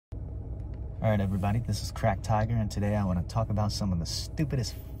Alright everybody, this is Crack Tiger, and today I want to talk about some of the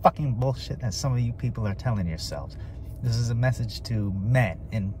stupidest fucking bullshit that some of you people are telling yourselves. This is a message to men.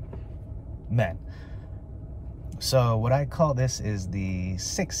 So what I call this is the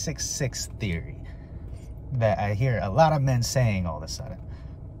 666 theory that I hear a lot of men saying all of a sudden.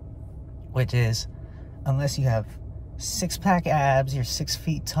 Which is, unless you have six-pack abs, you're 6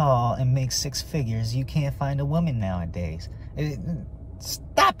 feet tall, and make 6 figures, you can't find a woman nowadays.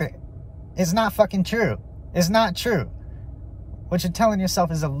 Stop it! It's not fucking true. It's not true. What you're telling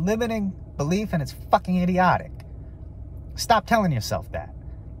yourself is a limiting belief, and it's fucking idiotic. Stop telling yourself that.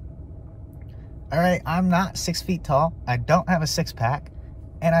 Alright, I'm not 6 feet tall. I don't have a six-pack.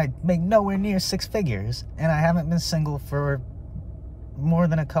 And I make nowhere near 6 figures. And I haven't been single for more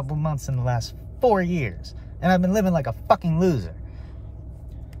than a couple months in the last 4 years. And I've been living like a fucking loser.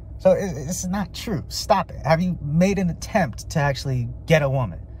 So it's not true. Stop it. Have you made an attempt to actually get a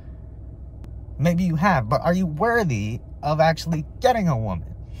woman? Maybe you have, but are you worthy of actually getting a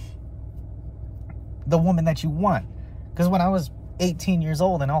woman? The woman that you want. Because when I was 18 years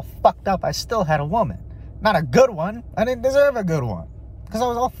old and all fucked up, I still had a woman. Not a good one. I didn't deserve a good one. Because I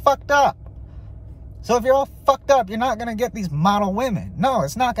was all fucked up. So if you're all fucked up, you're not going to get these model women. No,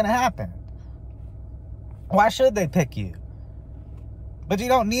 it's not going to happen. Why should they pick you? But you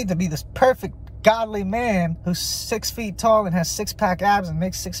don't need to be this perfect, godly man who's 6 feet tall and has six-pack abs and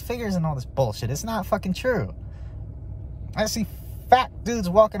makes 6 figures and all this bullshit. It's not fucking true. I see fat dudes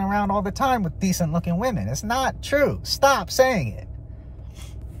walking around all the time with decent-looking women. It's not true. Stop saying it.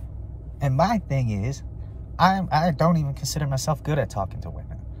 And my thing is, I don't even consider myself good at talking to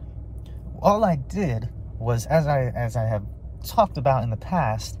women. All I did was, as I have talked about in the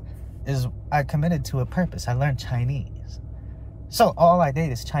past, is I committed to a purpose. I learned Chinese. So all I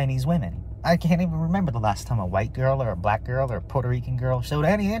date is Chinese women. I can't even remember the last time a white girl or a black girl or a Puerto Rican girl showed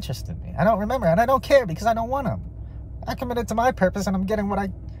any interest in me. I don't remember, and I don't care because I don't want them. I committed to my purpose, and I'm getting what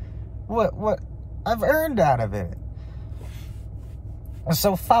I've earned out of it.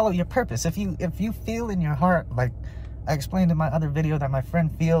 So follow your purpose. If you feel in your heart, like I explained in my other video, that my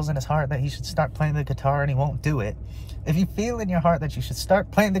friend feels in his heart that he should start playing the guitar and he won't do it. If you feel in your heart that you should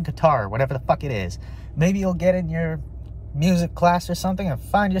start playing the guitar, whatever the fuck it is, maybe you'll get in your music class or something and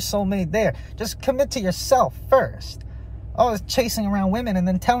find your soulmate there. Just commit to yourself first. Always chasing around women and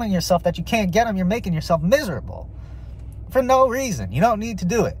then telling yourself that you can't get them, you're making yourself miserable. For no reason. You don't need to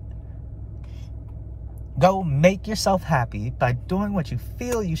do it. Go make yourself happy by doing what you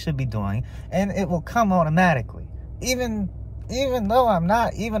feel you should be doing, and it will come automatically. Even though I'm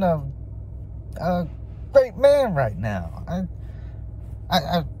not even a great man right now.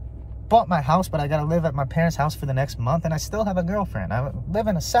 I bought my house, but I gotta live at my parents' house for the next month, and I still have a girlfriend. I live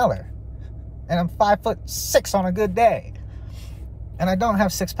in a cellar, and I'm 5'6" on a good day, and I don't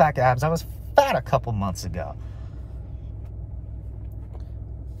have six-pack abs. I was fat a couple months ago.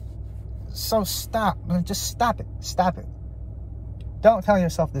 So stop. Just stop it. Stop it. Don't tell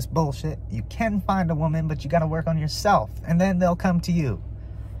yourself this bullshit. You can find a woman, but you gotta work on yourself, and then they'll come to you.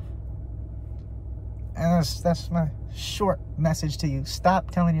 And that's my short message to you.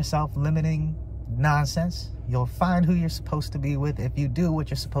 Stop telling yourself limiting nonsense. You'll find who you're supposed to be with if you do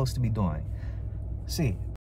what you're supposed to be doing. See.